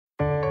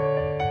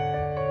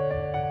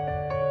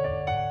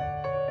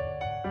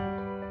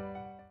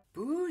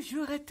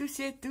à tous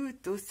et à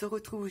toutes, on se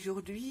retrouve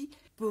aujourd'hui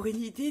pour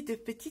une idée de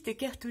petite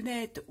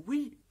cartonnette.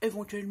 Oui,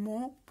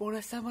 éventuellement pour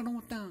la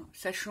Saint-Valentin,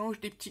 ça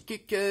change des petits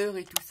cœurs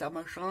et tout ça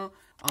machin,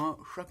 hein,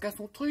 chacun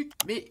son truc.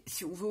 Mais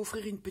si on veut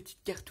offrir une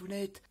petite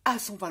cartonnette à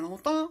son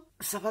Valentin,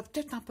 ça va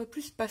peut-être un peu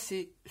plus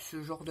passer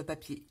ce genre de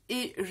papier.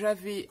 Et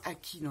j'avais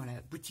acquis dans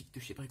la boutique de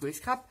chez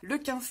Brico&scrap le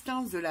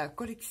 15-15 de la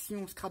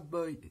collection Scrap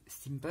Boy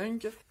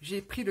Steampunk.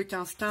 J'ai pris le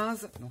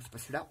 15-15, non c'est pas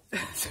celui-là,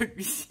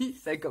 celui-ci,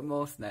 ça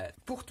commence là,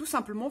 pour tout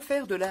simplement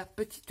faire de la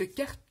petite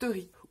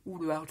carterie ou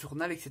le hard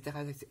journal, etc.,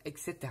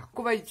 etc.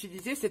 On va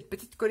utiliser cette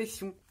petite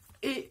collection.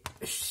 Et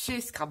chez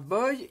Scrap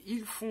Boy,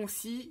 ils font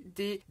aussi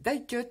des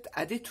die cuts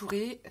à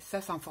détourer. Ça,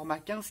 c'est un format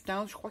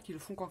 15-15. Je crois qu'ils le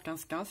font qu'en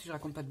 15-15, si je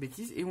raconte pas de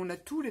bêtises. Et on a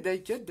tous les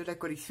die cuts de la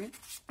collection.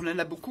 On en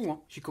a beaucoup,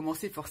 hein. J'ai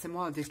commencé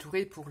forcément à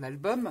détourer pour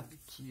l'album,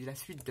 qui est la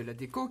suite de la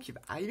déco qui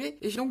va arriver.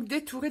 Et j'ai donc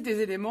détouré des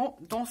éléments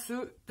dans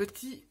ce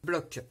petit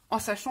bloc. En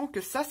sachant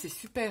que ça, c'est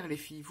super, les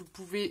filles. Vous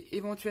pouvez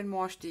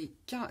éventuellement acheter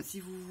si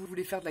vous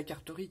voulez faire de la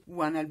carterie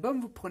ou un album,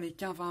 vous prenez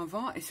qu'un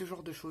 20-20 et ce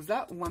genre de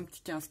choses-là, ou un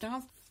petit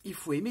 15-15. Il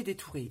faut aimer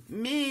détourer.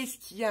 Mais ce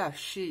qu'il y a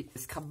chez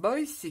Scrap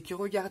Boy, c'est que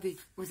regardez,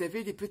 vous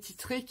avez des petits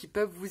traits qui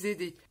peuvent vous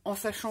aider. En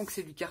sachant que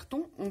c'est du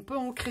carton, on peut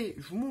en créer.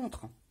 Je vous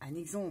montre un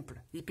exemple.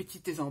 Les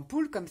petites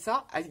ampoules comme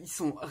ça, ils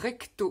sont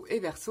recto et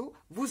verso.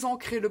 Vous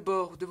ancrez le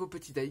bord de vos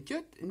petits die cuts,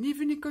 ni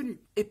vu ni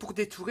connu. Et pour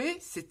détourer,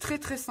 c'est très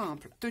très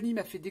simple. Tony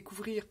m'a fait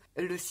découvrir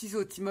le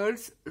ciseau Timols.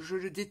 Je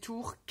le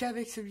détourne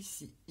qu'avec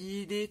celui-ci.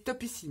 Il est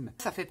topissime.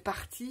 Ça fait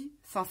partie,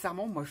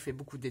 sincèrement, moi je fais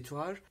beaucoup de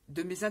détourage,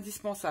 de mes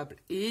indispensables.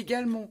 Et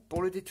également,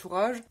 pour le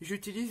détourage,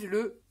 j'utilise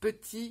le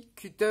petit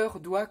cutter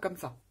doigt comme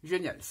ça.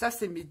 Génial. Ça,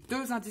 c'est mes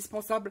deux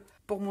indispensables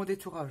pour mon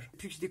détourage.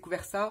 Depuis que j'ai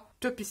découvert ça,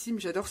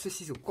 topissime, j'adore ce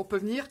ciseau. On peut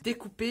venir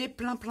découper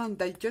plein de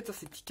die cuts dans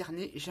ces petits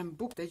carnets. J'aime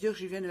beaucoup. D'ailleurs,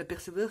 je viens de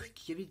m'apercevoir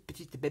qu'il y avait une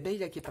petite bébé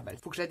là qui est pas mal.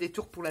 Faut que je la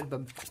détourne pour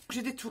l'album.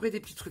 J'ai détouré des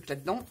petits trucs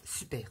là-dedans.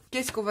 Super.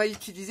 Qu'est-ce qu'on va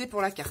utiliser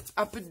pour la carte?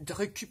 Un peu de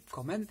récup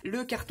quand même.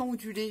 Le carton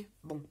ondulé.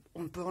 Bon,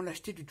 on peut en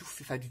acheter du tout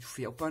fait. Enfin, du tout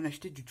fait. On peut en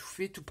acheter du tout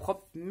fait, tout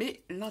propre.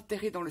 Mais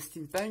l'intérêt dans le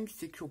steampunk,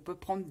 c'est qu'on peut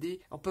prendre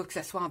on peut que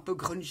ça soit un peu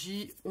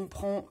grungy. On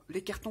prend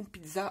les cartons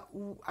pizza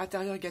ou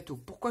intérieur gâteau.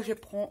 Pourquoi je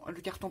prends le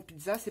carton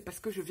pizza? C'est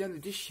parce que je viens le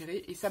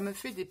déchirer et ça me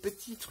fait des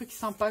petits trucs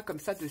sympas comme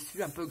ça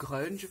dessus, un peu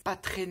grunge, pas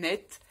très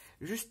net.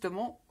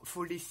 Justement,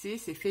 faut laisser,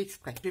 c'est fait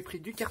exprès. J'ai pris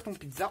du carton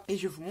pizza et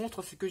je vous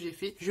montre ce que j'ai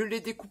fait. Je l'ai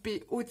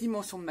découpé aux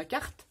dimensions de ma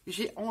carte.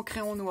 J'ai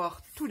ancré en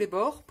noir tous les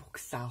bords pour que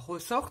ça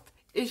ressorte.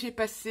 Et j'ai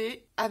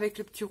passé avec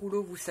le petit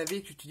rouleau, vous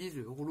savez que j'utilise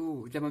le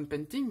rouleau Diamond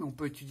Painting, mais on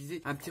peut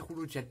utiliser un petit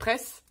rouleau de gel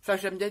press. Ça,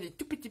 j'aime bien les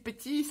tout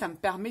petits, ça me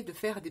permet de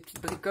faire des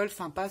petites bricoles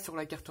sympas sur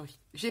la carterie.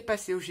 J'ai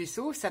passé au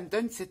gesso, ça me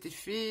donne cet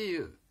effet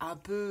un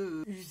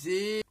peu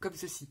usé, comme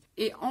ceci.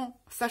 Et en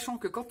sachant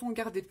que quand on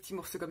garde des petits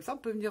morceaux comme ça, on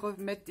peut venir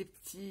remettre des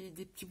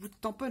petits bouts de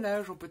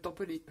tamponnage, on peut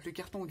tamponner. Le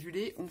carton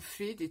ondulé, on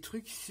fait des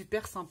trucs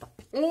super sympas.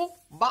 On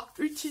va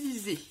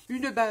utiliser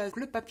une base,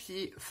 le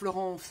papier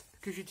Florence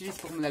que j'utilise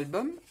pour mon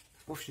album.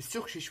 Bon, je suis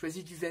sûre que j'ai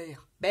choisi du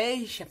vert.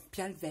 Ben, j'aime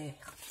bien le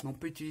vert. Mais on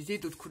peut utiliser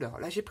d'autres couleurs.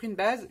 Là, j'ai pris une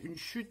base, une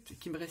chute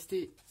qui me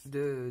restait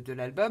de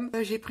l'album.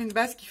 J'ai pris une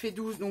base qui fait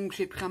 12, donc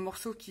j'ai pris un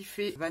morceau qui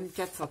fait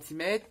 24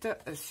 cm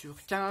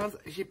sur 15.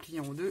 J'ai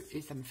plié en deux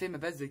et ça me fait ma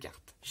base de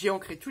carte. J'ai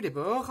ancré tous les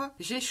bords.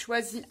 J'ai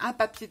choisi un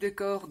papier de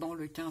corps dans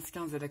le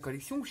 15-15 de la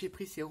collection. J'ai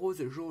pris ces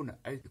roses jaunes.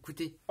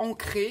 Écoutez,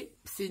 ancré,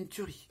 c'est une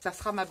tuerie. Ça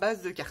sera ma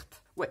base de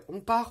carte. Ouais, on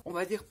part, on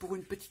va dire, pour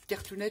une petite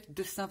cartonnette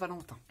de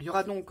Saint-Valentin. Il y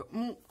aura donc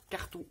mon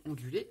carton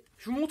ondulé.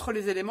 Je vous montre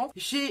les éléments.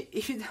 J'ai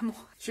évidemment,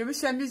 je me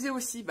suis amusée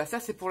aussi, bah ça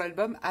c'est pour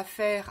l'album, à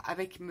faire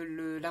avec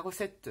la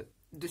recette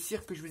de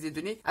cire que je vous ai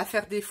donnée, à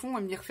faire des fonds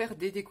et venir faire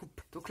des découpes.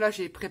 Donc là,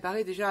 j'ai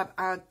préparé déjà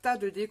un tas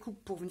de découpes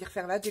pour venir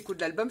faire la déco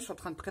de l'album. Je suis en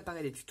train de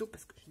préparer les tutos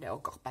parce que je ne l'ai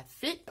encore pas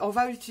fait. On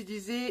va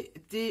utiliser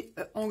des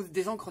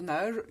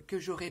engrenages que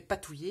j'aurai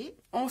patouillés.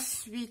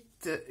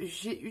 Ensuite,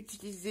 j'ai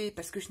utilisé,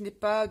 parce que je n'ai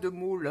pas de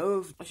mot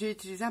love, j'ai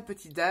utilisé un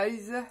petit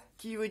dies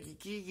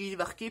qui est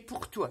marqué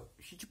pour toi.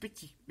 Je suis tout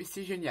petit, mais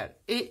c'est génial.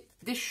 Et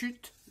des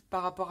chutes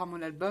par rapport à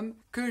mon album,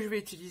 que je vais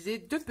utiliser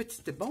deux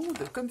petites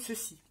bandes comme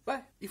ceci. Ouais,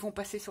 ils vont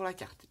passer sur la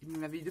carte. Il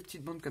m'en avait deux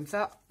petites bandes comme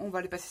ça, on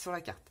va les passer sur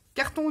la carte.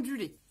 Carton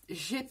ondulé.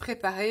 J'ai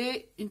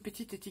préparé une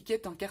petite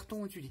étiquette en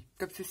carton ondulé,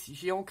 comme ceci.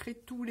 J'ai ancré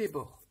tous les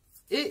bords.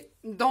 Et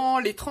dans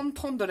les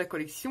 30-30 de la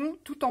collection,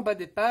 tout en bas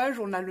des pages,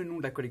 on a le nom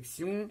de la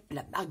collection,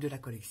 la marque de la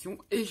collection,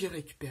 et j'ai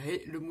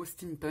récupéré le mot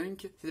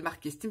steampunk. C'est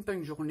marqué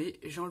steampunk journée,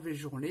 j'ai enlevé le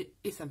journée,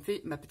 et ça me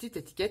fait ma petite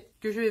étiquette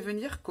que je vais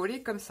venir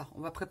coller comme ça.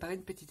 On va préparer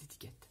une petite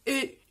étiquette.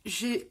 Et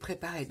j'ai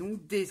préparé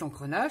donc des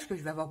engrenages que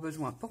je vais avoir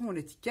besoin pour mon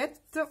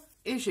étiquette.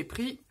 Et j'ai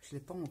pris, je ne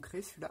l'ai pas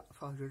ancré celui-là,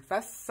 enfin je le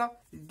fasse,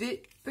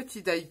 des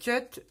petits die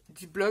cuts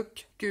du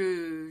bloc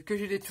que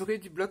j'ai détouré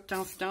du bloc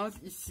 15-15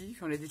 ici,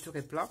 j'en ai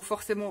détouré plein.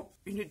 Forcément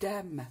une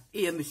dame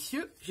et un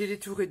monsieur. J'ai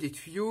détouré des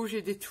tuyaux,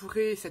 j'ai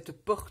détouré cette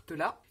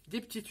porte-là,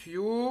 des petits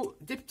tuyaux,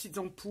 des petites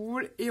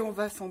ampoules et on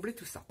va assembler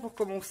tout ça. Pour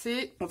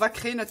commencer, on va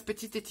créer notre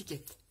petite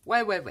étiquette.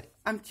 Ouais.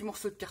 Un petit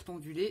morceau de carton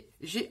ondulé.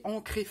 J'ai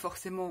ancré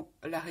forcément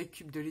la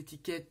récup de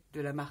l'étiquette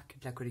de la marque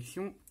de la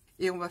collection.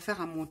 Et on va faire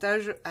un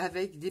montage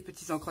avec des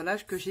petits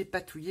engrenages que j'ai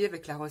patouillés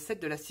avec la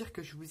recette de la cire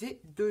que je vous ai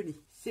donnée.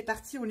 C'est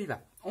parti, on y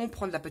va. On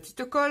prend de la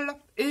petite colle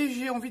et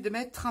j'ai envie de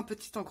mettre un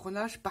petit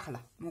engrenage par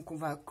là. Donc on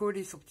va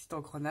coller son petit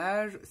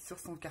engrenage sur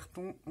son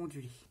carton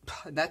ondulé.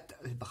 Nat,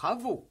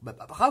 bravo,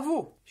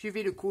 bravo. Je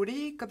vais le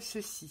coller comme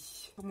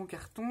ceci. Sur mon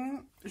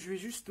carton, je vais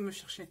juste me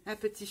chercher un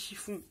petit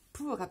chiffon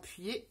pour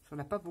appuyer. On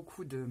n'a pas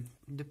beaucoup de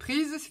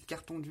prise, c'est le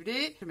carton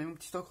ondulé. Je mets mon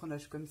petit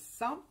engrenage comme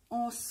ça.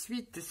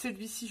 Ensuite,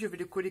 celui-ci, je vais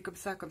le coller comme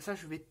ça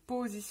je vais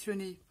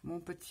positionner mon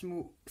petit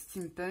mot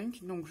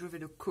steampunk. Donc je vais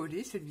le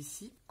coller,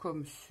 celui-ci,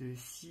 comme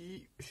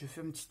ceci. Je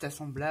fais un petit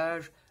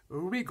assemblage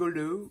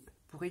rigolo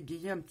pour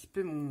égayer un petit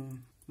peu mon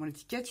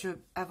étiquette.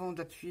 Avant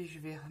d'appuyer, je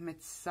vais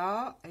remettre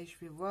ça et je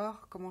vais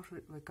voir comment je...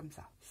 Ouais, comme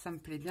ça. Ça me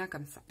plaît bien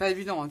comme ça. Pas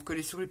évident de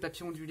coller sur le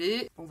papier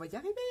ondulé. On va y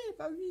arriver,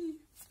 bah oui.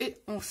 Et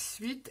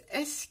ensuite,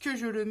 est-ce que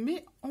je le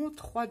mets en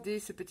 3D,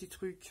 ce petit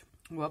truc?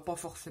 Ouais, pas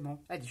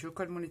forcément. Allez, je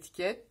colle mon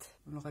étiquette.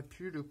 On aurait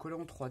pu le coller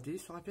en 3D,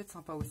 ça aurait pu être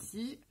sympa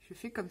aussi. Je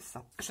fais comme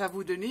ça. Je vais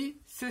vous donner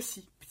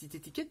ceci. Petite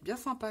étiquette bien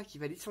sympa qui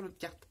va aller sur notre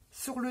carte.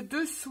 Sur le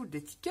dessous de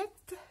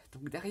l'étiquette,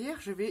 donc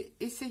derrière, je vais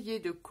essayer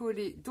de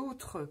coller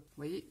d'autres, vous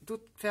voyez,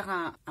 faire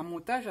un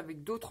montage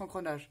avec d'autres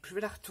engrenages. Je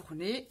vais la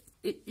retourner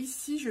et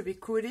ici, je vais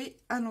coller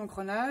un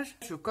engrenage.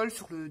 Je colle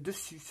sur le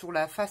dessus, sur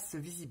la face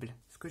visible.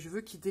 Ce que je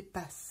veux qu'il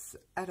dépasse.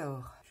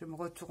 Alors, je me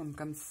retourne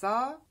comme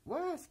ça. Ouais,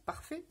 c'est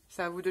parfait.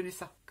 Ça va vous donner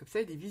ça. Comme ça,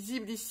 il est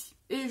visible ici.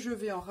 Et je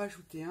vais en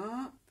rajouter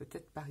un,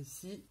 peut-être par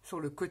ici, sur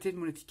le côté de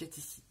mon étiquette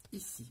ici.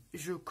 Ici,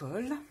 je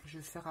colle. Je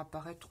vais faire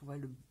apparaître, on voit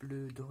le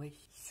bleu doré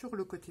sur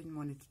le côté de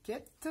mon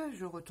étiquette.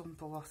 Je retourne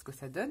pour voir ce que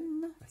ça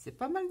donne. C'est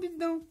pas mal, dites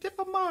donc. C'est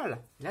pas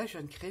mal. Là, je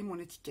viens de créer mon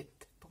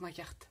étiquette pour ma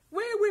carte.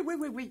 Oui.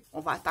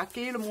 On va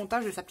attaquer le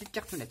montage de sa petite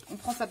cartonnette. On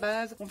prend sa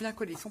base, on vient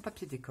coller son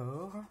papier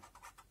décor.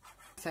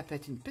 Ça peut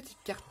être une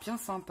petite carte bien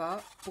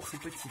sympa pour son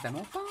petit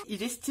Valentin.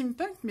 Il est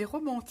steampunk mais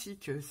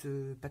romantique,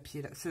 ce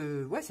papier-là.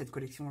 Ouais, cette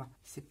collection-là.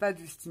 C'est pas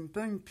du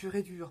steampunk pur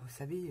et dur, vous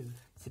savez.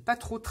 C'est pas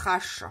trop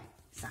trash.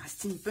 C'est un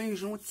steampunk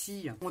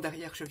gentil. Bon,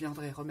 derrière, je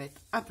viendrai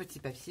remettre un petit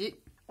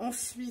papier.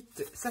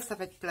 Ensuite, ça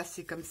va être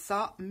placé comme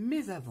ça.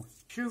 Mais avant,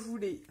 je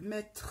voulais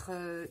mettre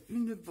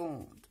une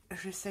bande.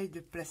 J'essaye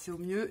de placer au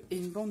mieux et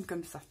une bande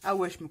comme ça. Ah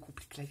ouais, je me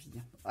complique la vie.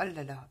 Oh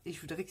là là. Et je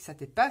voudrais que ça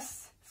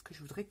dépasse. Parce que je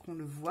voudrais qu'on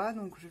le voit.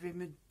 Donc, je vais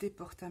me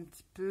déporter un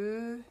petit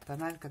peu. Pas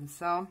mal comme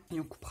ça. Et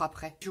on coupera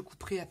après. Je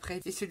couperai après.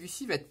 Et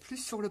celui-ci va être plus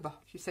sur le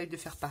bas. J'essaye de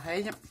faire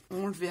pareil.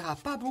 On le verra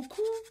pas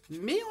beaucoup.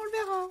 Mais on le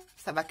verra.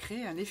 Ça va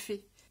créer un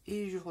effet.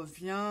 Et je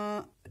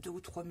reviens 2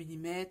 ou 3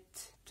 mm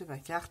de ma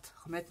carte.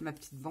 Remettre ma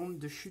petite bande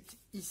de chute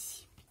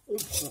ici. On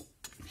prend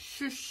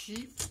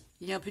ceci.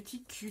 Il y a un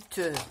petit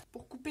cutter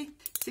pour couper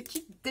ce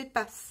qui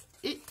dépasse.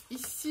 Et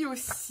ici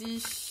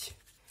aussi.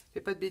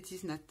 Fais pas de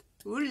bêtises, Nat.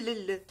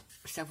 Oulala.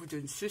 Ça vous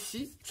donne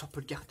ceci. Ça peut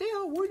le garder,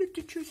 hein. Oui, le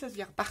petit chute, ça se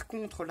garde. Par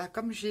contre, là,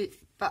 comme j'ai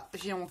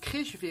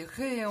ancré, je vais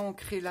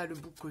réancrer là le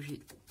bout que j'ai.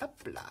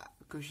 Hop là,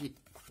 que j'ai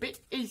coupé.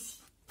 Et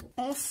ici.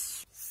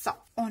 Ensuite,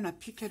 ça, on n'a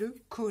plus qu'à le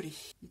coller.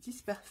 It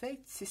is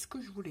perfect, c'est ce que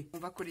je voulais. On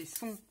va coller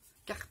son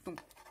carton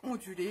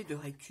ondulé de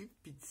récup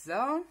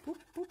pizza.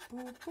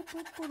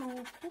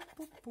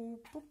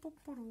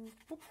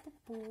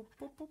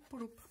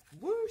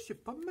 Oui,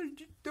 c'est pas mal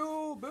du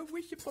tout. Ben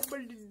oui, c'est pas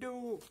mal du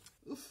tout.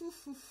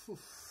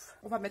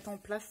 On va mettre en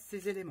place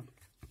ces éléments.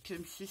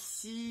 Comme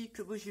ceci,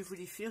 que moi je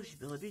voulais faire, je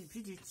me remets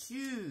plus du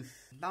dessus.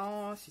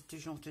 Non, c'était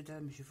gentil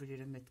dame, je voulais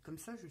la mettre comme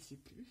ça, je sais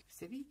plus. Vous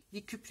savez,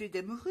 les couplets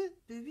d'amoureux,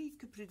 ben oui,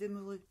 couplets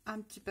d'amoureux.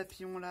 Un petit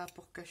papillon là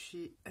pour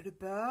cacher le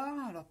bas.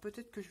 Alors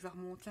peut-être que je vais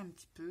remonter un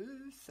petit peu.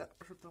 Ça,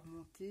 je peux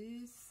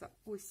remonter. Ça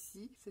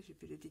aussi. Ça, je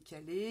peux le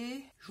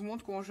décaler. Je vous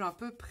montre comment j'ai un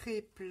peu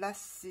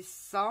pré-placé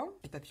ça.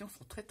 Les papillons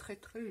sont très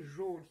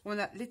jolis. On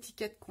a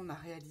l'étiquette qu'on a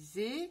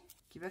réalisée,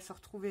 qui va se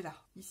retrouver là,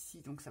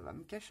 ici. Donc ça va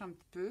me cacher un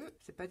petit peu.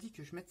 C'est pas dit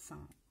que je mette ça.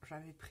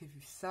 J'avais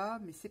prévu ça,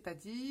 mais c'est pas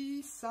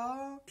dit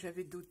ça.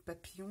 J'avais d'autres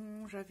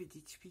papillons, j'avais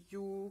des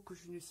tuyaux que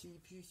je ne sais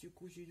plus ce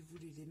que je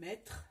voulais les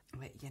mettre.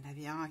 Ouais, il y en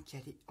avait un qui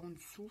allait en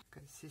dessous,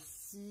 comme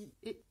ceci,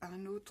 et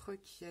un autre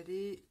qui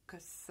allait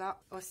comme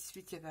ça.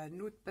 Ensuite, il y avait un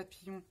autre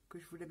papillon que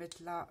je voulais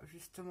mettre là,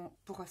 justement,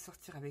 pour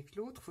assortir avec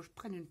l'autre. Faut que je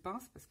prenne une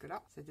pince, parce que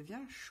là, ça devient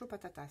chaud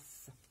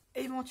patatas.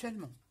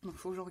 Éventuellement, donc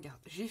faut que je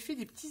regarde. J'ai fait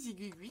des petits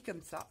aiguilles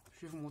comme ça. Je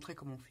vais vous montrer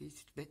comment on fait,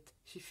 c'est tout bête.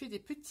 J'ai fait des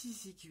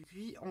petits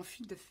aiguilles en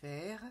fil de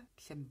fer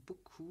que j'aime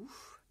beaucoup.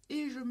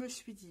 Et je me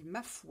suis dit,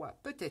 ma foi,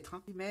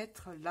 peut-être y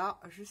mettre là,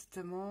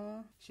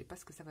 justement. Je sais pas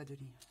ce que ça va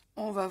donner.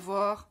 On va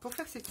voir. Pour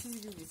faire ces petits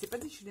aiguilles, c'est pas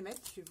dit que je les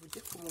mette. Je vais vous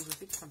dire comment je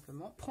fais tout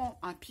simplement. Prends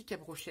un pic à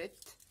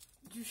brochette,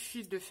 du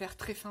fil de fer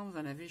très fin, vous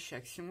en avez chez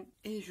Action,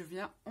 et je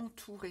viens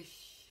entourer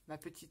ma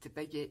petite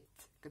baguette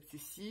comme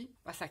ceci.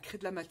 Ah, ça crée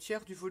de la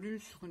matière, du volume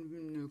sur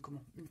une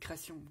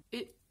création.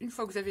 Et Une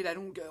fois que vous avez la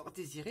longueur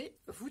désirée,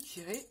 vous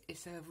tirez et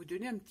ça va vous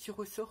donner un petit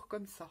ressort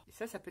comme ça.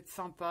 Et ça peut être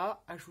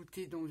sympa,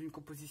 ajouter dans une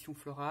composition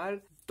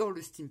florale, dans le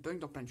steampunk,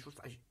 dans plein de choses.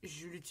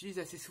 Je l'utilise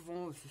assez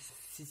souvent,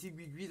 ces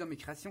aiguilles dans mes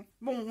créations.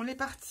 Bon, on est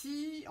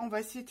parti, on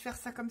va essayer de faire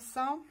ça comme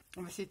ça.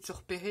 On va essayer de se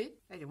repérer.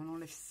 Allez, on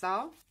enlève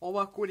ça. On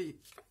va coller.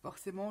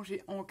 Forcément,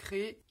 j'ai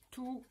ancré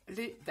tous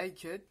les die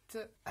cuts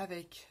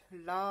avec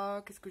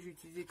là, qu'est-ce que j'ai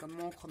utilisé comme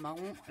encre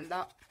marron,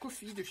 la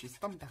coffee de chez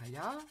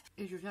Stamperia,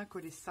 et je viens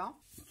coller ça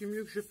du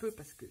mieux que je peux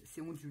parce que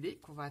c'est ondulé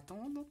qu'on va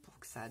attendre pour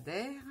que ça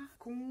adhère.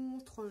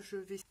 Contre, je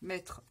vais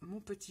mettre mon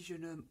petit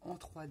jeune homme en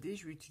 3D,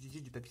 je vais utiliser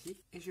du papier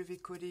et je vais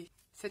coller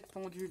cette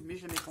pendule, mais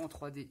je la mets pas en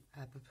 3D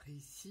à peu près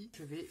ici.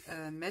 Je vais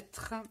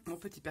mettre mon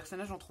petit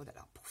personnage en 3D.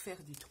 Alors pour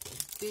faire du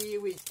 3D,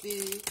 oui,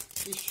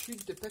 des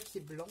chutes de papier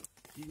blanc.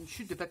 Une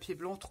chute de papier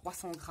blanc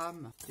 300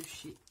 grammes de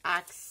chez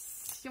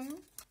Action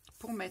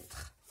pour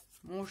mettre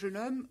mon jeune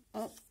homme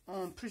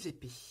en plus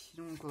épais.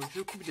 Donc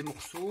je coupe des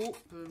morceaux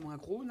un peu moins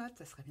gros, Nat,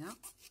 ça serait bien.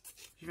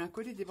 Je viens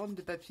coller des bandes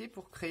de papier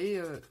pour créer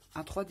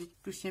un 3D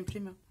plus simple.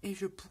 Et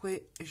je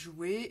pourrais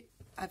jouer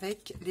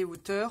avec les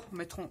hauteurs.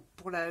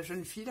 Pour la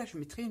jeune fille, là, je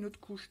mettrai une autre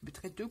couche. Je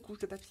mettrai 2 couches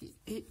de papier.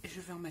 Et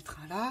je vais en mettre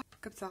un là,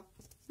 comme ça.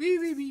 Oui.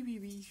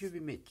 Je vais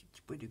mettre un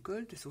petit peu de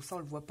colle. De toute façon, on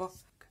ne le voit pas.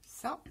 Comme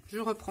ça. Je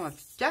reprends ma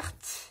petite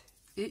carte.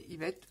 Et il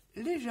va être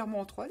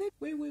légèrement en 3D.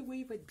 Oui,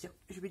 il va être bien.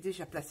 Je vais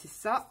déjà placer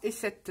ça. Et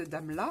cette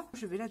dame-là,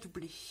 je vais la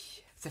doubler.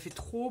 Ça fait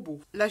trop beau.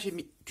 Là, j'ai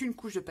mis qu'une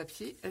couche de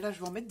papier. Là, je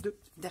vais en mettre 2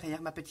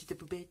 derrière ma petite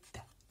poupette.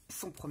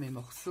 Son premier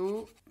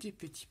morceau, du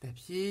petit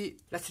papier.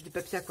 Là, c'est du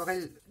papier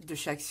aquarelle de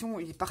chez Action.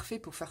 Il est parfait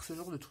pour faire ce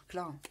genre de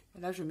truc-là.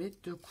 Là, je mets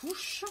 2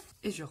 couches.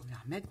 Et je reviens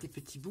remettre des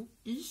petits bouts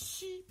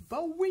ici.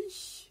 Bah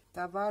oui,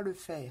 ça va le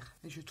faire.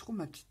 Et je trouve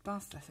ma petite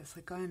pince, là, ça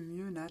serait quand même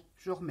mieux, Nat.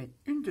 Je remets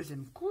une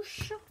deuxième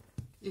couche.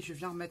 Et je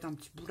viens en mettre un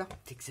petit bout là.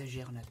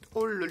 T'exagères, Nat.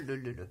 Oh là là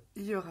là là.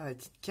 Il y aura la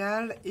petite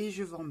cale. Et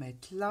je vais en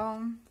mettre là.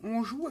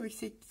 On joue avec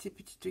ces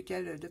petites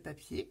cales de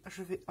papier.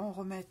 Je vais en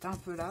remettre un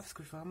peu là. Parce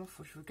que vraiment,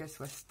 je veux qu'elle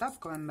soit stable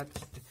quand même, ma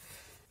petite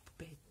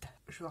poupette.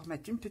 Je vais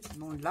remettre une petite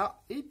bande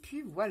là. Et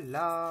puis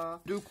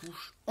voilà. 2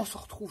 couches. On se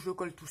retrouve, je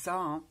colle tout ça.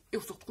 Hein, et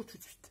on se retrouve tout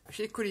de suite.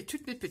 J'ai collé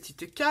toutes mes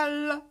petites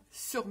cales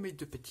sur mes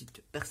 2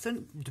 petites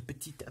personnes. 2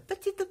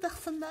 petites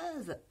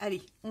personnages.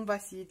 Allez, on va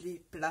essayer de les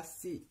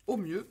placer au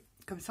mieux.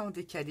 Comme ça, en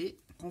décalé,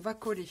 on va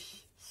coller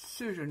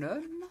ce jeune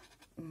homme.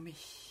 On met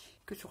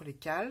que sur les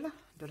cales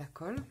de la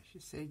colle.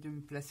 J'essaye de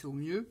me placer au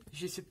mieux.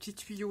 J'ai ce petit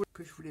tuyau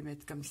que je voulais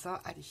mettre comme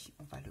ça. Allez,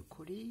 on va le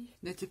coller.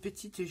 Notre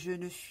petite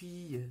jeune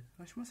fille.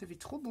 Franchement, ça fait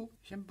trop beau.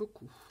 J'aime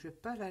beaucoup. Je ne vais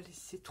pas la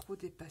laisser trop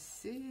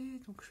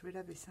dépasser. Donc, je vais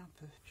la baisser un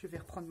peu. Je vais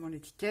reprendre mon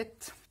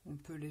étiquette. On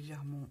peut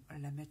légèrement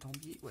la mettre en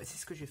biais. Ouais, c'est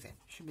ce que j'ai fait.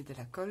 Je mets de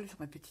la colle sur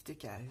ma petite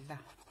cale. Là.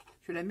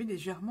 Je la mets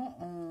légèrement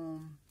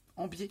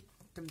en biais.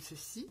 Comme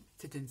ceci,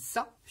 ça donne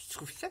ça. Je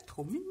trouve ça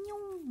trop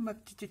mignon. Ma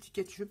petite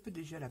étiquette, je peux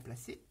déjà la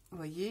placer. Vous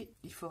voyez,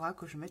 il faudra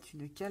que je mette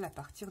une cale à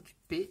partir du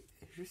P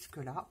jusque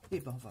là. Et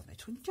ben on va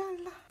mettre une cale.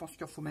 Je pense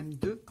qu'il en faut même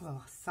 2. On va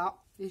avoir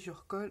ça. Et je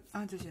recolle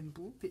un deuxième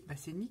bout. Et ben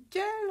c'est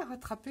nickel.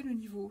 Rattraper le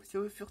niveau. Ça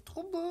va faire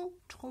trop beau.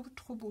 Trop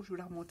beau. Je vous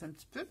la remonte un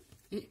petit peu.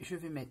 Et je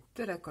vais mettre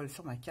de la colle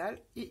sur ma cale.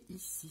 Et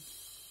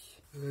ici.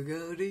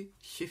 Regardez.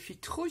 Ça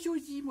fait trop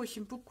joli. Moi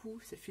j'aime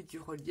beaucoup. Ça fait du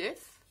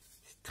relief.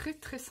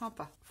 Très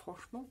sympa,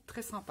 franchement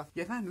très sympa. Il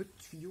y avait un autre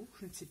tuyau,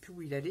 je ne sais plus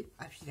où il allait.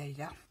 Ah puis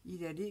là,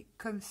 il allait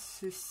comme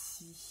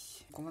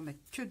ceci. Donc on va mettre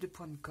que 2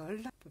 points de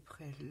colle, à peu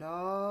près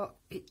là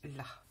et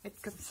là.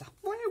 Être comme ça.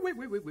 Oui.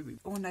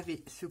 On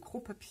avait ce gros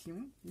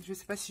papillon, je ne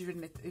sais pas si je vais le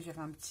mettre, et j'avais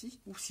un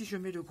petit, ou si je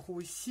mets le gros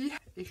ici,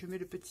 et je mets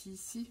le petit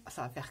ici.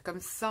 Ça va faire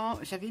comme ça.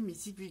 J'avais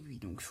mes aiguilles,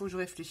 donc il faut que je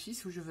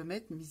réfléchisse où je veux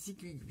mettre mes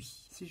aiguilles.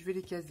 Si je vais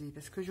les caser,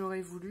 parce que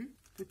j'aurais voulu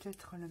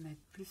peut-être le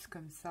mettre plus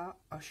comme ça.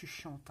 Ah, je suis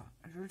chiante, hein.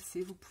 Je le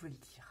sais, vous pouvez le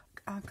dire.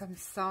 Un comme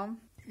ça.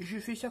 Je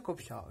fais ça comme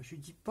ça. Je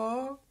dis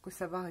pas que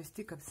ça va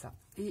rester comme ça.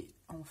 Et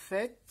en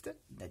fait,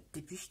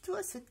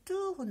 dépêche-toi, ça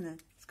tourne.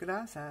 Parce que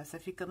là, ça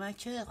fait comme un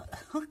cœur.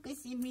 Oh, que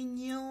c'est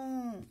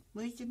mignon.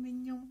 Oui, c'est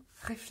mignon.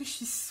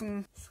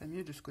 Réfléchissons. Ce serait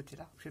mieux de ce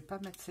côté-là. Je vais pas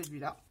mettre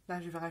celui-là.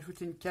 Là, je vais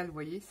rajouter une cale, vous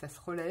voyez, ça se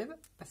relève.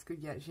 Parce que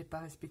j'ai pas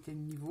respecté le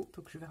niveau.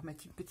 Donc, je vais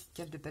remettre une petite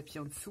cale de papier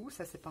en dessous.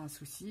 Ça, c'est pas un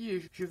souci.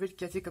 Et je vais le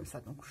caser comme ça.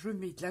 Donc, je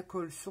mets de la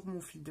colle sur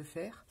mon fil de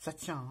fer. Ça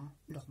tient, hein,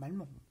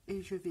 normalement.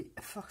 Et je vais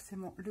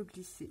forcément le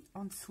glisser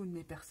en dessous de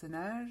mes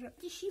personnages.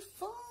 Petit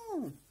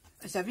chiffon.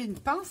 J'avais une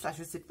pince là,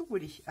 je sais pas où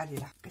elle est. Elle est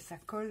là. Et ça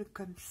colle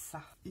comme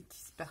ça.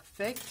 It's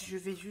perfect. Je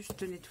vais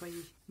juste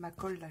nettoyer ma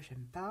colle là,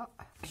 j'aime pas.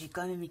 J'ai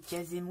quand même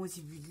casé mon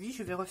aiguille.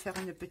 Je vais refaire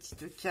une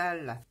petite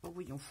cale. Oh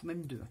oui, on fout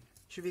même 2.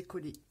 Je vais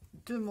coller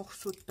 2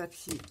 morceaux de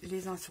papier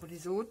les uns sur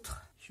les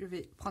autres. Je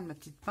vais prendre ma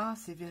petite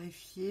pince et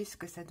vérifier ce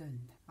que ça donne.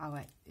 Ah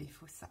ouais, il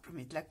faut ça. Je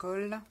mets de la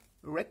colle.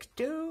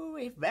 Recto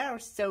et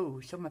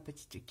verso sur ma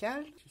petite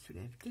cale. Je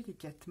soulève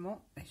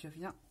délicatement et je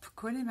viens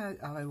coller ma...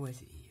 Ah ouais,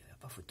 c'est...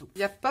 Pas photo. Il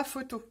n'y a pas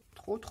photo.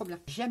 Trop bien.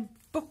 J'aime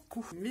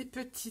beaucoup mes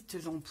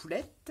petites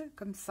ampoulettes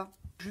comme ça.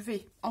 Je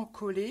vais en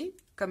coller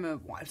comme...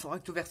 bon, elles sont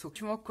recto verso.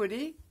 Je vais en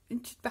coller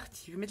une petite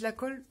partie. Je mets de la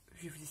colle.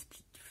 Je vous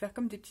explique. faire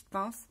comme des petites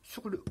pinces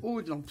sur le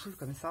haut de l'ampoule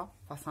comme ça,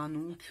 face à un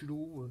long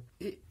culot,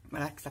 et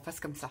voilà, que ça fasse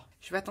comme ça.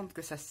 Je vais attendre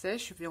que ça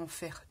sèche, je vais en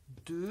faire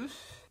 2.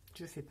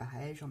 Je fais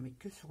pareil, j'en mets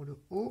que sur le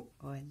haut.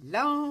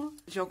 Voilà.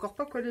 J'ai encore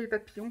pas collé les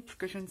papillons parce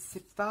que je ne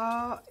sais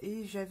pas.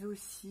 Et j'avais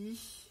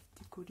aussi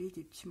décollé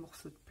des petits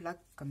morceaux de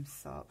plaques comme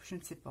ça. Je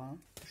ne sais pas. Hein.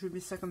 Je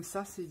mets ça comme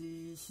ça. C'est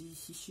des,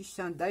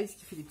 c'est un dice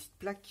qui fait des petites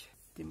plaques,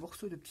 des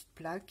morceaux de petites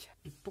plaques.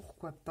 Et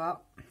pourquoi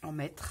pas en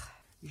mettre.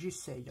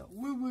 J'essaye.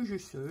 Oui, oui,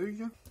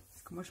 j'essaye.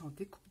 Parce que moi, j'en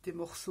découpe des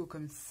morceaux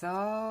comme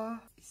ça.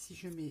 Et si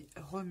je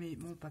remets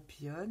mon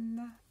papillon...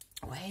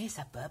 Ouais,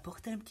 ça peut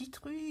apporter un petit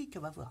truc, on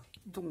va voir.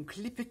 Donc,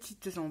 les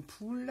petites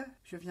ampoules,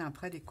 je viens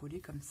après les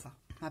coller comme ça.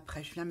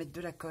 Après, je viens mettre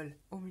de la colle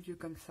au milieu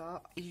comme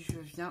ça. Et je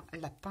viens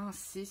la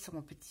pincer sur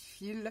mon petit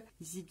fil.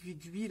 Les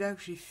aiguilles là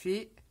que j'ai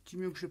fait du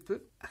mieux que je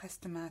peux.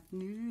 Reste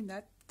maintenu,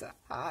 Nat.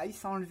 Ah, il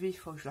s'est enlevé, il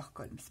faut que je le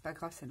recolle. Mais c'est pas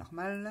grave, c'est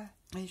normal.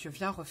 Et je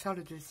viens refaire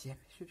le deuxième.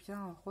 Je viens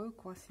en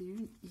recoincer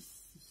une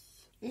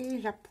ici.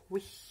 Et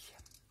j'appuie.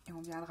 Et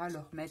on viendra le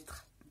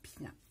remettre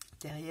bien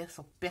derrière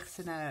son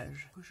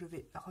personnage. Je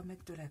vais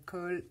remettre de la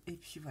colle et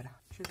puis voilà.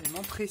 Je vais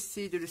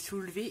m'empresser de le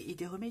soulever et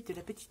de remettre de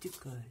la petite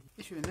colle.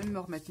 Et je vais même me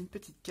remettre une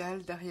petite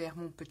cale derrière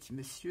mon petit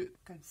monsieur.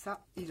 Comme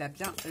ça, il a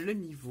bien le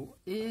niveau.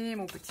 Et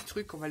mon petit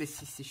truc, on va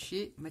laisser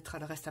sécher. On mettra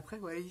le reste après.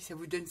 Vous voyez, ça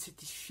vous donne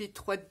cet effet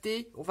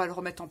 3D. On va le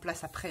remettre en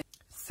place après.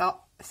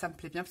 Ça me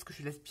plaît bien parce que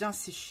je laisse bien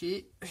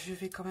sécher. Je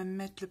vais quand même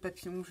mettre le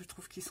papillon. Je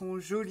trouve qu'ils sont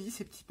jolis,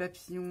 ces petits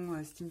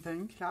papillons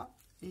steampunk là.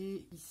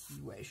 Et ici,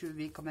 ouais, je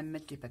vais quand même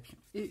mettre les papillons.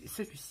 Et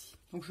celui-ci.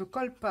 Donc, je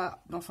colle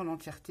pas dans son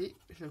entièreté.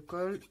 Je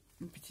colle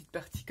une petite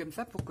partie comme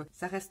ça pour que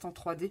ça reste en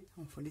 3D.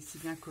 Il faut laisser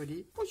bien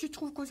coller. Oh, je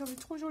trouve que ça va être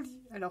trop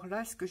joli. Alors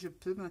là, est-ce que je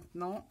peux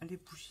maintenant les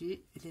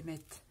bouger et les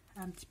mettre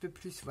un petit peu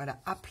plus, voilà,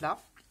 à plat.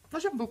 Moi,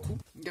 j'aime beaucoup.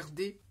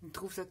 Regardez, je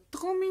trouve ça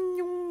trop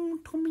mignon,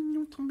 trop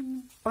mignon, trop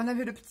mignon. On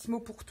avait le petit mot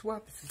pour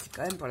toi, parce que c'est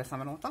quand même pour la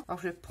Saint-Valentin. Alors,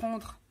 je vais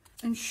prendre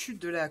une chute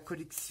de la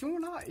collection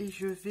là et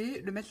je vais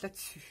le mettre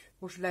là-dessus.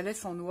 Bon, je la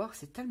laisse en noir,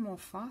 c'est tellement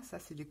fin, ça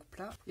c'est découpe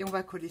là. Et on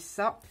va coller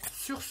ça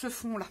sur ce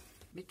fond là.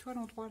 Mets-toi à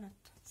l'endroit là.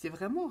 C'est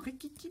vraiment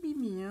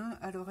rikiki-mimi, hein.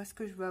 Alors est-ce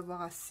que je vais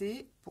avoir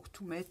assez pour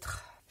tout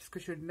mettre? Est-ce que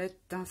je vais le mettre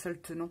d'un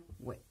seul tenant?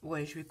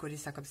 Ouais, je vais coller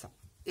ça comme ça.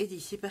 Et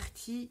dit, c'est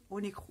parti,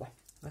 on y croit.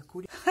 On va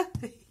coller.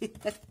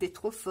 T'es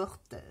trop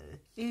forte.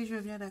 Et je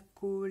viens la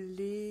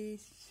coller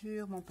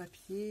sur mon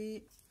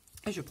papier.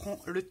 Et je prends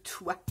le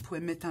toit. Vous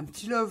pouvez mettre un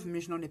petit love, mais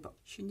je n'en ai pas.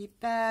 Je n'ai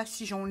pas,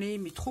 si j'en ai,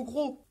 mais trop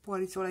gros pour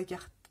aller sur la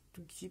carte.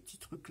 Tous ces petits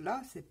trucs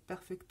là, c'est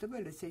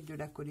perfectable. Essaye de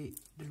le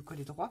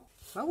coller droit.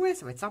 Ah ouais,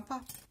 ça va être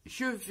sympa.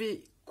 Je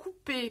vais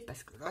couper,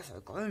 parce que là,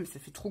 ça, quand même, ça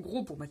fait trop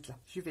gros pour mettre là.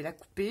 Je vais la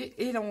couper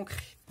et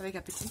l'ancrer avec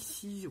un petit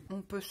ciseau.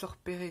 On peut se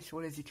repérer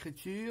sur les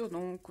écritures,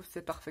 donc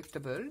c'est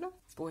perfectable.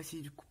 Pour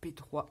essayer de couper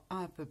droit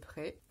à peu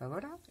près. Ben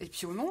voilà. Et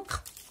puis on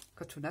ancre.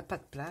 Quand on n'a pas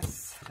de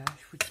place, là,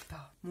 je vous dis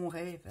pas. Mon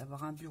rêve,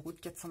 avoir un bureau de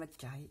 400 mètres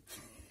carrés.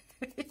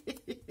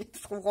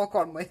 Je trouverai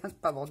encore le moyen de ne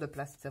pas avoir de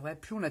place. C'est vrai,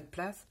 plus on a de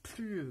place,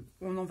 plus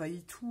on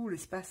envahit tout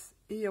l'espace.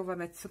 Et on va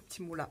mettre ce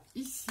petit mot là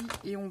ici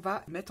et on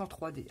va mettre en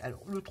 3D.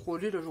 Alors le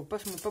 3D, là je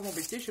ne vais pas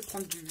m'embêter, je vais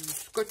prendre du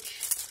scotch,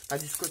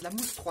 du scotch, de la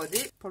mousse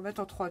 3D pour le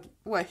mettre en 3D.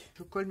 Ouais,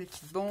 je colle mes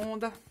petites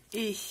bandes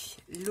et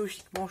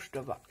logiquement je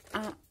dois avoir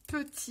un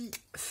petit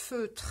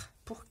feutre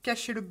pour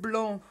cacher le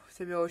blanc. Vous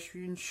savez, je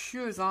suis une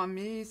chieuse, hein,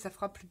 mais ça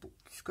fera plus beau.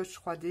 Du scotch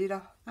 3D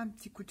là, un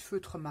petit coup de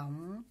feutre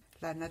marron.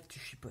 La natte du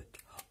chipote.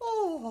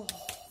 Oh,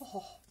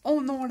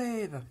 on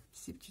enlève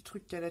ces petits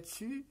trucs qu'il y a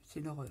là-dessus.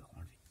 C'est une horreur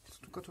enlever.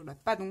 Surtout quand on n'a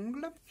pas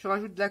d'ongles. Je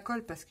rajoute de la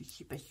colle parce que je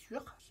suis pas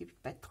sûre. J'ai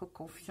pas trop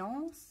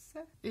confiance.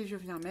 Et je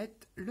viens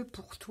mettre le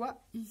pour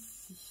toi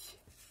ici.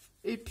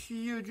 Et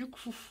puis du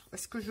coup,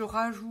 est-ce que je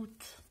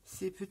rajoute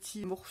ces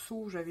petits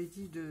morceaux, j'avais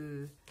dit,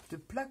 de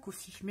plaques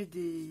aussi. Je mets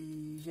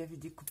des... J'avais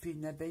découpé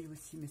une abeille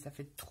aussi, mais ça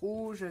fait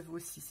trop. J'avais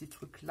aussi ces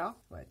trucs-là.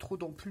 Ouais, trop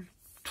d'ampoules.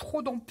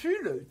 Trop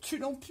d'ampules, tu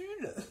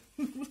l'ampulle.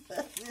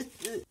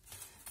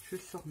 Je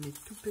sors mes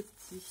tout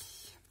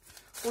petits.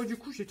 Oh, du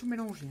coup, j'ai tout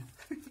mélangé.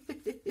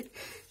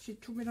 J'ai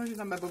tout mélangé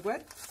dans ma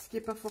boîte, ce qui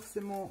n'est pas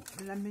forcément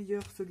la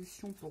meilleure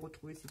solution pour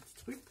retrouver ces petits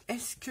trucs.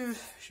 Est-ce que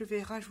je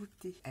vais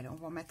rajouter? Alors, on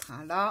va en mettre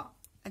un là,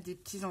 des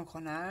petits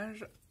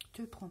engrenages.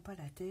 Te prends pas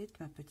la tête,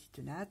 ma petite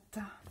natte.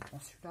 Prends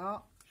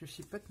celui-là. Je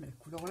chipote, mais la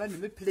couleur là ne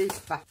me plaît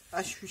pas.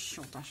 Ah, je suis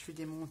chiante, hein. Je fais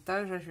des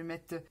montages. Je vais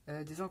mettre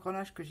des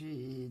engrenages que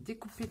j'ai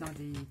découpés dans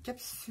des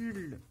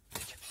capsules.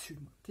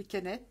 Des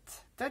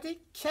canettes. Dans des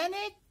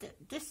canettes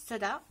de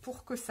cela.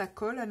 Pour que ça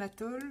colle,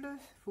 Anatole,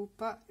 faut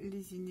pas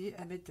lésiner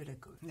à mettre de la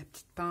colle. La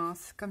petite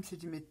pince, comme c'est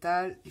du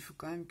métal, il faut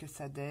quand même que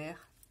ça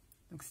adhère.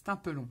 Donc c'est un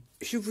peu long.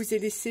 Je vous ai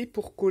laissé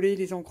pour coller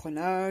les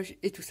engrenages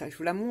et tout ça. Je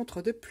vous la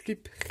montre de plus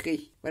près.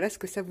 Voilà ce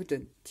que ça vous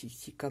donne.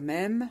 Ici quand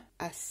même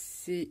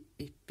assez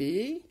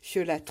épais.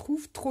 Je la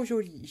trouve trop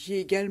jolie. J'ai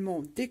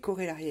également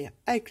décoré l'arrière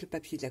avec le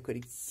papier de la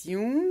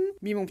collection.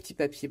 mis mon petit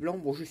papier blanc.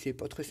 Bon, je sais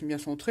pas très bien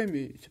centré,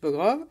 mais c'est pas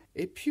grave.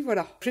 Et puis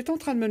voilà. J'étais en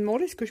train de me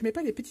demander est-ce que je mets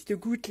pas des petites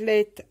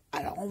gouttelettes.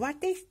 Alors, on va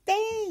tester.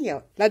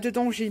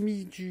 Là-dedans, j'ai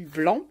mis du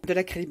blanc, de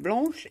l'acrylique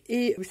blanche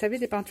et vous savez,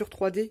 des peintures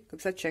 3D, comme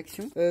ça, de chez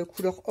Action.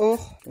 Couleur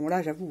or. Bon,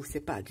 là, j'avoue, c'est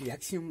pas du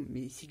Action,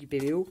 mais c'est du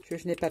PVO.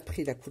 Je n'ai pas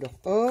pris la couleur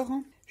or.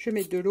 Je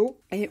mets de l'eau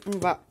et on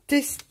va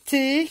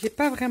tester. J'ai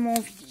pas vraiment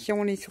envie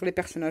qu'on est sur les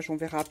personnages. On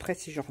verra après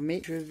si je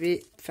remets. Je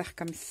vais faire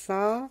comme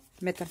ça.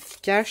 Mettre un petit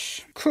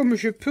cache. Comme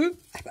je peux.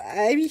 Ah bah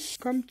oui,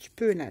 comme tu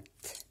peux, Nat.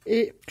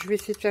 Et je vais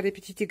essayer de faire des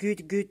petites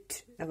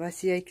gouttes. On va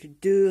essayer avec le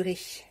doré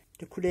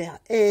de couleur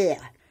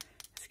air.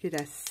 Parce qu'il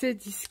est assez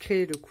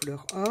discret de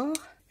couleur or.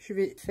 Je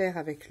vais faire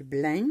avec le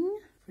blanc.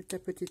 Faut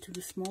tapoter tout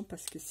doucement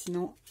parce que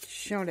sinon,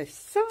 j'enlève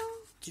ça.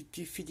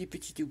 Tu fais des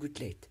petites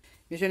gouttelettes.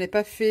 Mais je n'ai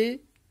pas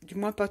fait... Du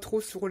moins pas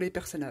trop sur les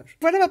personnages.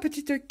 Voilà ma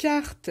petite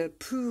carte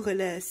pour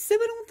la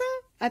Saint-Valentin.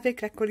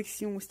 Avec la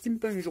collection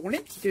Steampunk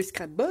Journée. TUTO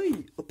Scrap Boy.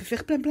 On peut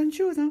faire plein de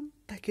choses, hein.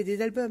 Pas que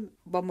des albums.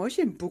 Bon, moi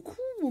j'aime beaucoup.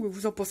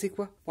 Vous en pensez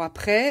quoi? Bon,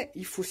 après,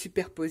 il faut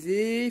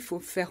superposer, il faut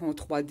faire en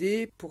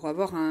 3D pour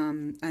avoir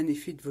un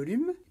effet de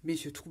volume. Mais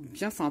je trouve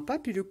bien sympa.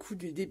 Puis le coup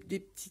des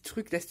petits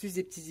trucs, l'astuce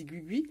des petits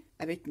aiguilles.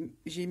 Avec,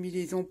 j'ai mis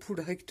les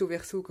ampoules recto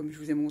verso comme je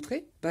vous ai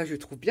montré. Bah, je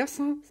trouve bien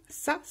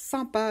ça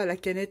sympa. La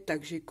canette là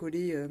que j'ai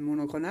collé mon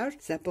engrenage,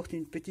 ça apporte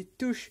une petite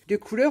touche de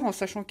couleur en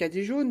sachant qu'il y a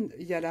des jaunes.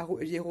 Il y a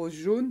les roses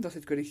jaunes dans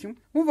cette collection.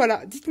 Bon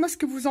voilà, dites-moi ce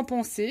que vous en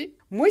pensez.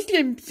 Moi, je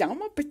l'aime bien,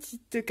 ma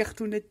petite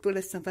cartonnette pour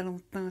la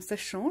Saint-Valentin. Ça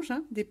change,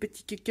 hein, des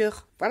petits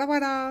cœurs.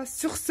 Voilà.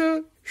 Sur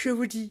ce, je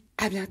vous dis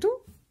à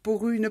bientôt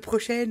pour une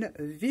prochaine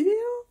vidéo.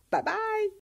 Bye bye.